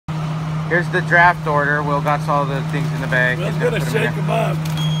Here's the draft order. Will got all the things in the bag. Will's gonna shake them up.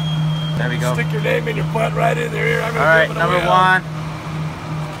 There we go. Stick your name in your butt right in their ear. All right, number 1.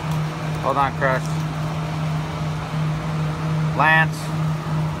 Hold on, Crush. Lance.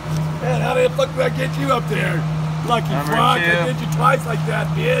 Man, how the fuck did I get you up there? Lucky Number fuck, 2. I did you twice like that,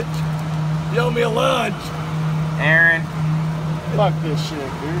 bitch. You owe me a lunch. Aaron. Fuck this shit,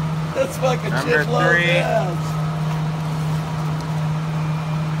 dude. That's fucking Number shit low 3. ass.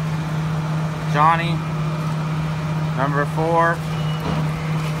 Johnny. Number 4.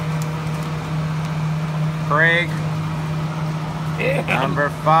 Craig. Yeah. Number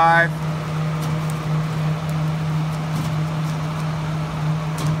 5.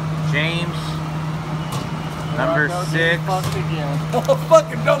 James. Number 6. Oh,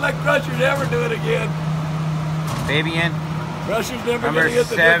 fucking don't let Crusher ever do it again. Fabian. Crusher's never Number gonna get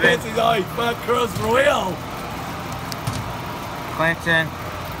the 7. difference. He's always fuck Cruz for Will. Clinton.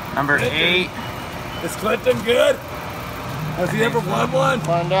 Number 8. Is Clinton good? Has he ever won one?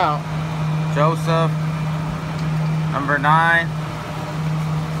 Find out. Joseph. Number 9.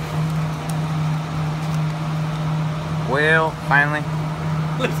 Will, finally.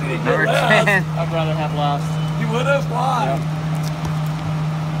 Listen, he Number get last. 10. I'd rather have last. You would have? Why?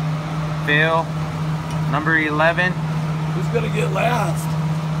 Yep. Phil. Number 11. Who's gonna get last?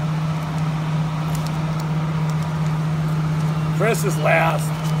 Chris is last.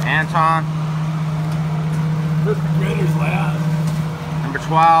 Anton. Chris McGritter's last. Number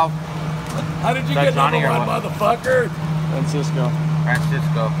 12. How did you Is that get Johnny number or 1, what? motherfucker? Francisco.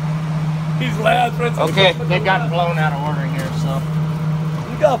 Francisco. He's last. Francisco. Okay. They got blown out of order here, so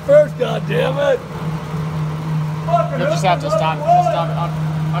You got first, goddammit. you'll just have to stop.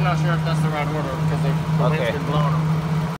 I'm not sure if that's the right order because the wind's been blowing them.